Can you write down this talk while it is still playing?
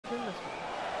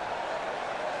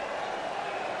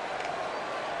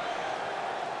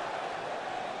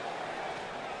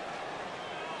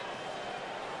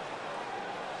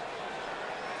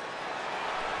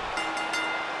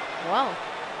well.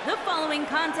 The following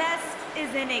contest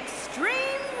is an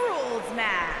Extreme Rules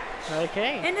match.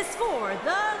 Okay. And is for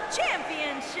the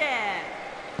championship.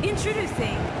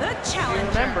 Introducing the challenger.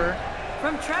 Remember,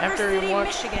 from Traverse City,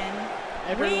 Michigan,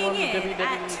 weighing in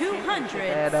at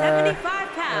 275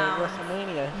 pounds.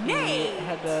 WrestleMania, Nate. he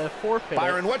had to forfeit.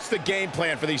 Byron, what's the game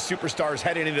plan for these superstars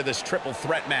heading into this triple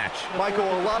threat match? Michael,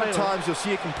 a lot of times you'll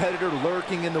see a competitor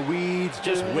lurking in the weeds,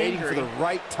 just waiting for the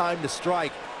right time to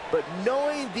strike. But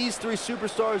knowing these three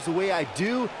superstars the way I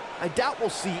do, I doubt we'll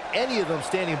see any of them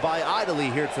standing by idly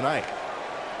here tonight.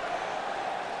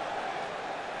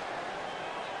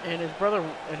 And his brother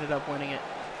ended up winning it.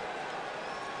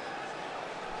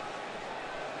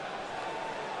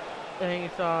 I think you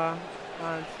saw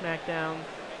on SmackDown.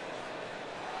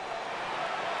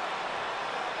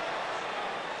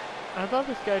 I thought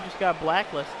this guy just got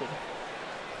blacklisted.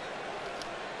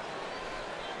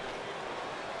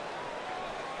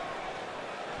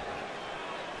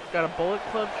 Got a Bullet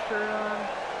Club shirt on.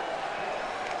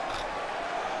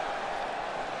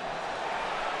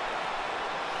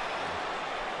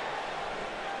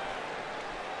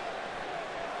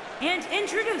 And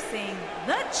introducing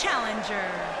the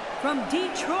challenger from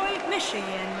Detroit, Michigan,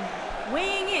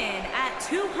 weighing in at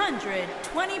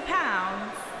 220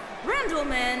 pounds, Randall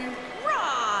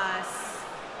Ross.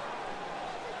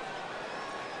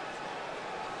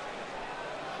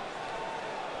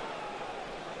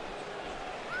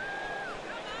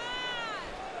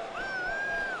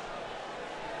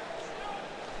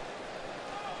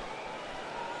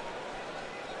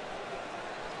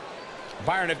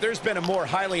 Byron, if there's been a more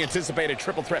highly anticipated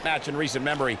triple threat match in recent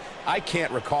memory, I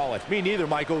can't recall it. Me neither,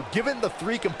 Michael. Given the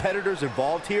three competitors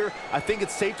involved here, I think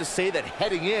it's safe to say that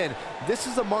heading in, this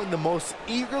is among the most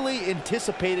eagerly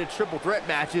anticipated triple threat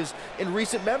matches in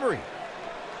recent memory.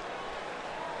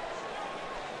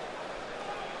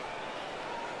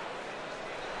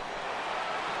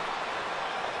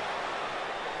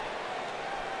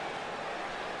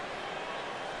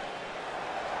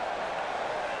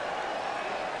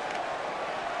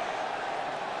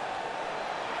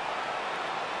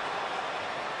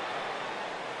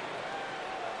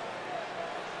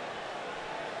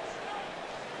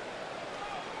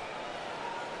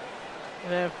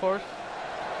 And then, of course,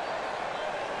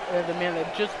 we have the man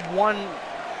that just won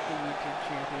the YouTube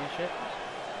Championship.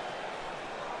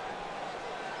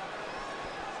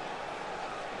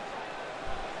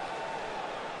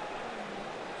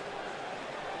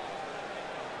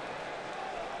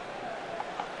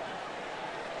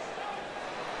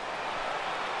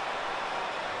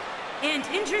 And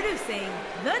introducing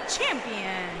the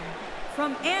champion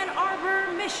from Ann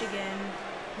Arbor, Michigan,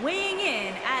 weighing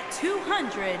in at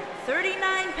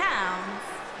 239 pounds,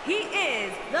 he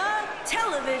is the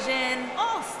Television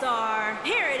All-Star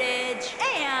Heritage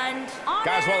and Honor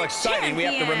Guys, while exciting, champion. we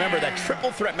have to remember that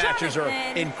triple threat matches are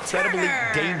incredibly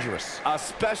dangerous.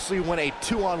 Especially when a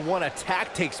two-on-one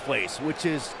attack takes place, which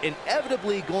is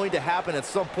inevitably going to happen at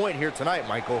some point here tonight,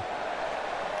 Michael.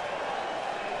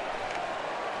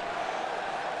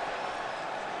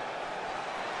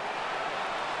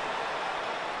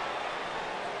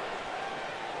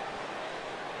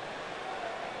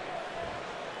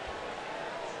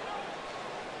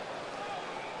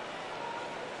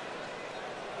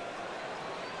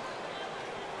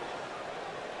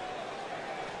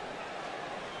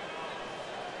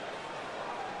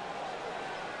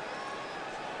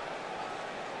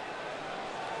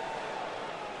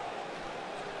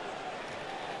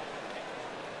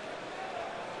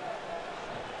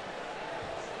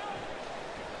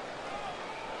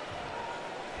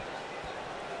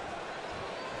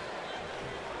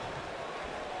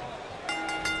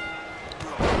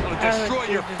 Destroy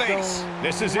your face.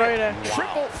 This is right it.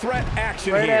 Triple threat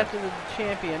action right here. after the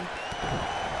champion.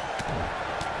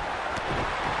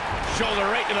 Shoulder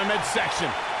right to the midsection.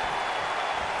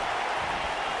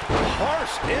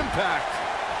 Harsh impact.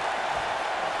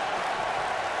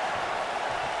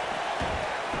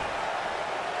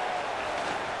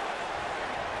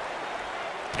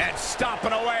 And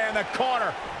stomping away in the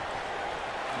corner.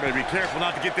 Better be careful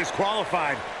not to get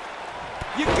disqualified.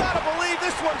 You gotta believe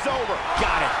this one's over.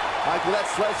 Got it. Michael, that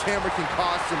sledgehammer can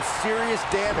cause some serious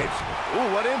damage.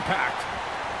 Ooh, what impact.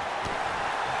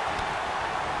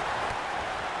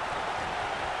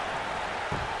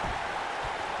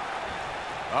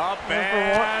 Up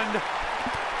and...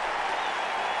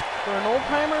 For an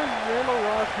old-timer, Randall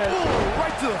Ross has... Ooh,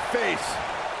 right to the face.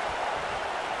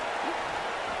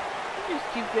 He just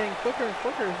keeps getting quicker and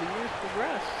quicker as the years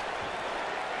progress.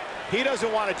 He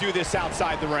doesn't want to do this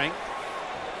outside the ring.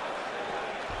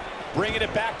 Bringing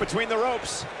it back between the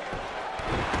ropes.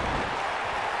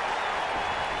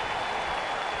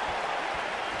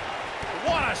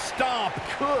 What a stomp.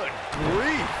 Good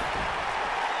grief.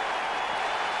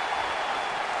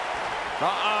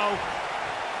 Uh-oh.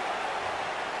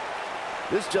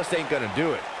 This just ain't gonna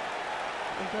do it.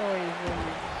 There's no way he's going to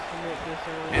submit this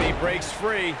early. And he breaks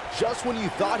free. Just when you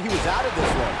thought he was out of this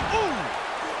one. Ooh!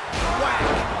 Whack!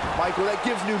 Michael, that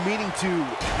gives new meaning to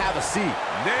have a seat.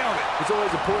 Nailed it. It's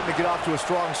always important to get off to a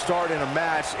strong start in a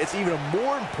match. It's even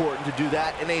more important to do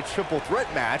that in a triple threat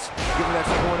match, given that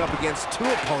you're going up against two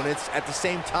opponents at the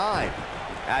same time.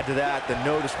 Add to that the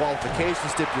no disqualification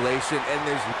stipulation, and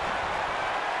there's...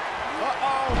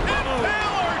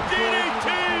 Impaler DDT!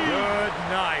 Good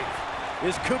night.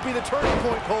 This could be the turning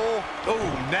point, Cole. Oh,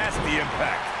 nasty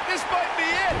impact. This might be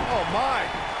it. Oh, my.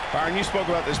 Byron, you spoke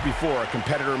about this before. A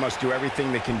competitor must do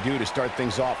everything they can do to start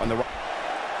things off on the...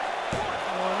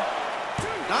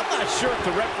 I'm not sure if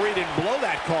the referee didn't blow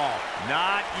that call.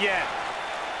 Not yet.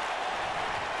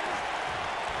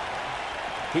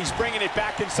 He's bringing it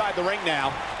back inside the ring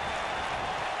now.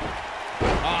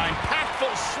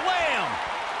 Impactful slam.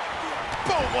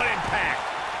 Boom, what impact.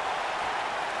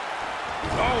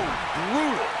 Oh,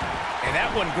 brutal. And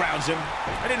that one grounds him.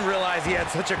 I didn't realize he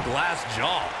had such a glass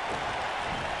jaw.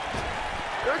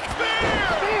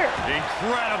 Spear!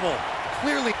 Incredible.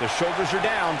 Clearly, the shoulders are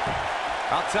down.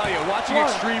 I'll tell you, watching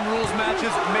Extreme Rules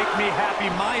matches make me happy.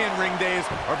 My in-ring days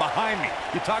are behind me.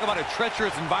 You talk about a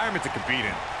treacherous environment to compete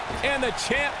in. And the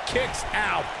champ kicks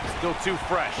out. Still too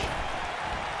fresh.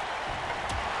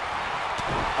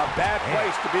 A bad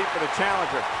place to be for the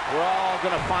challenger. We're all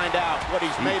going to find out what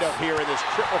he's made of here in this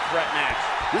triple threat match.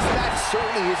 This match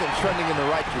certainly isn't trending in the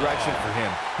right direction for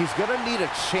him. He's going to need a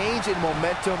change in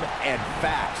momentum and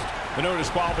fast. The no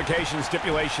disqualification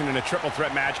stipulation in a triple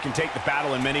threat match can take the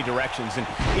battle in many directions, and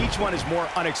each one is more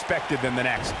unexpected than the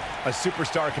next. A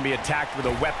superstar can be attacked with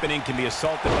a weapon and can be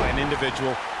assaulted by an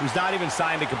individual who's not even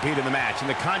signed to compete in the match, and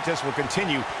the contest will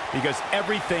continue because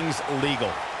everything's legal.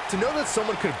 To know that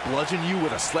someone could bludgeon you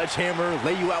with a sledgehammer,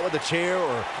 lay you out with a chair,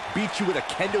 or beat you with a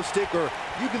kendo stick, or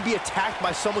you can be attacked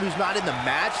by someone who's not in the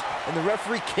match, and the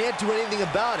referee can't do anything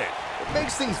about it. It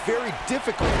makes things very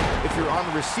difficult if you're on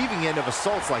the receiving end of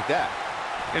assaults like that.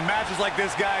 In matches like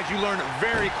this, guys, you learn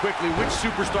very quickly which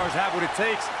superstars have what it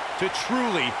takes to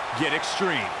truly get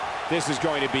extreme. This is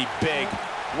going to be big,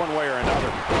 one way or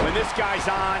another. When this guy's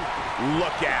on,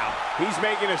 look out. He's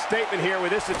making a statement here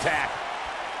with this attack.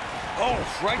 Oh,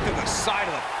 right to the side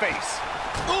of the face.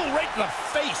 Ooh, right to the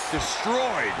face.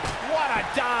 Destroyed. What a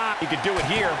dive. He could do it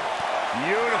here.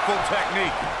 Beautiful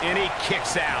technique. And he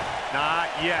kicks out.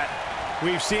 Not yet.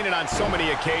 We've seen it on so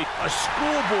many occasions. A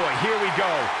schoolboy, here we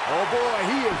go. Oh boy,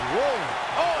 he is rolling.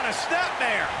 Oh, and a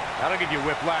snapmare. That'll give you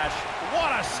whiplash. What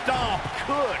a stomp.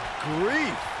 Good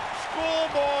grief.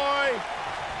 Schoolboy.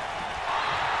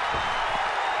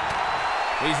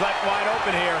 He's left wide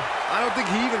open here. I don't think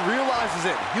he even realizes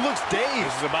it. He looks dazed.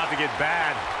 This is about to get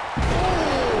bad.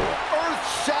 Oh,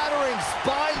 earth-shattering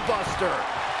spine buster.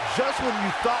 Just when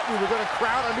you thought we were going to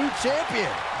crown a new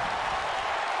champion.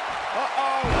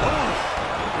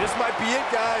 Uh-oh. This might be it,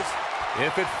 guys.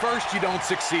 If at first you don't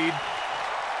succeed.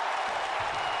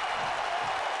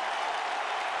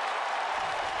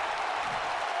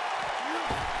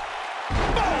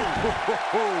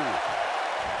 Boom!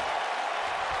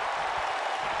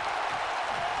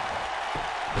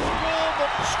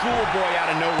 Schoolboy out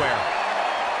of nowhere.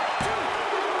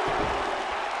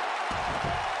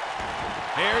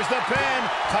 Here's the pin.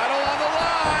 Title on the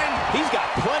line. He's got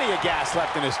plenty of gas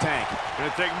left in his tank.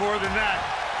 Gonna take more than that.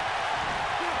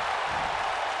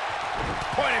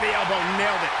 Point of the elbow,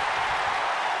 nailed it.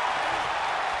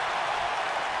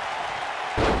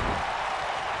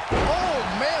 Oh,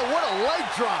 man, what a leg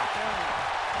drop.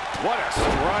 What a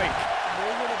strike.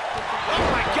 Oh,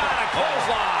 my God, a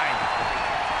clothesline.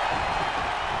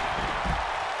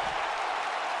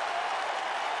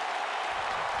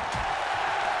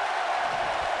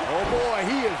 Oh, boy,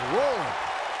 he is rolling.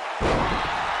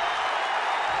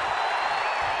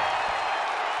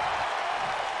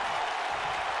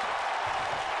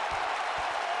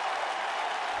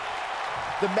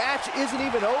 The match isn't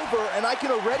even over, and I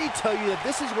can already tell you that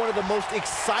this is one of the most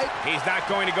exciting... He's not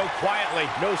going to go quietly.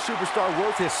 No superstar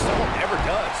worth his salt ever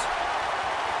does.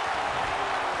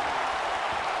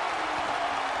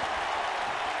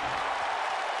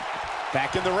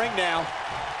 Back in the ring now.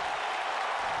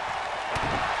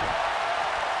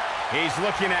 He's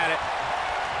looking at it.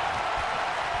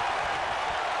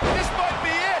 This might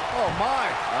be it. Oh, my.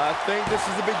 I think this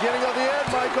is the beginning of the end,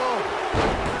 Michael.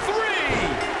 3!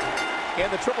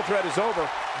 And the triple threat is over.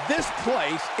 This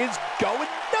place is going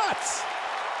nuts.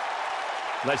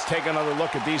 Let's take another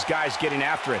look at these guys getting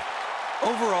after it.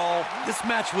 Overall, this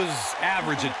match was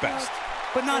average at best.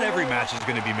 but not every match is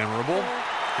going to be memorable.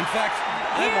 In fact,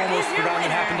 I've Here almost is your forgotten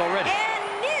it winner happened already. And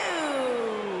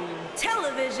new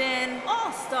television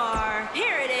all-star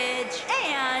heritage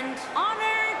and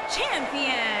honor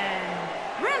champion,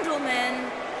 Randall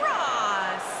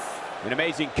Ross. An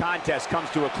amazing contest comes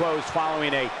to a close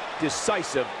following a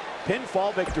decisive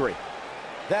pinfall victory.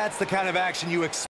 That's the kind of action you expect.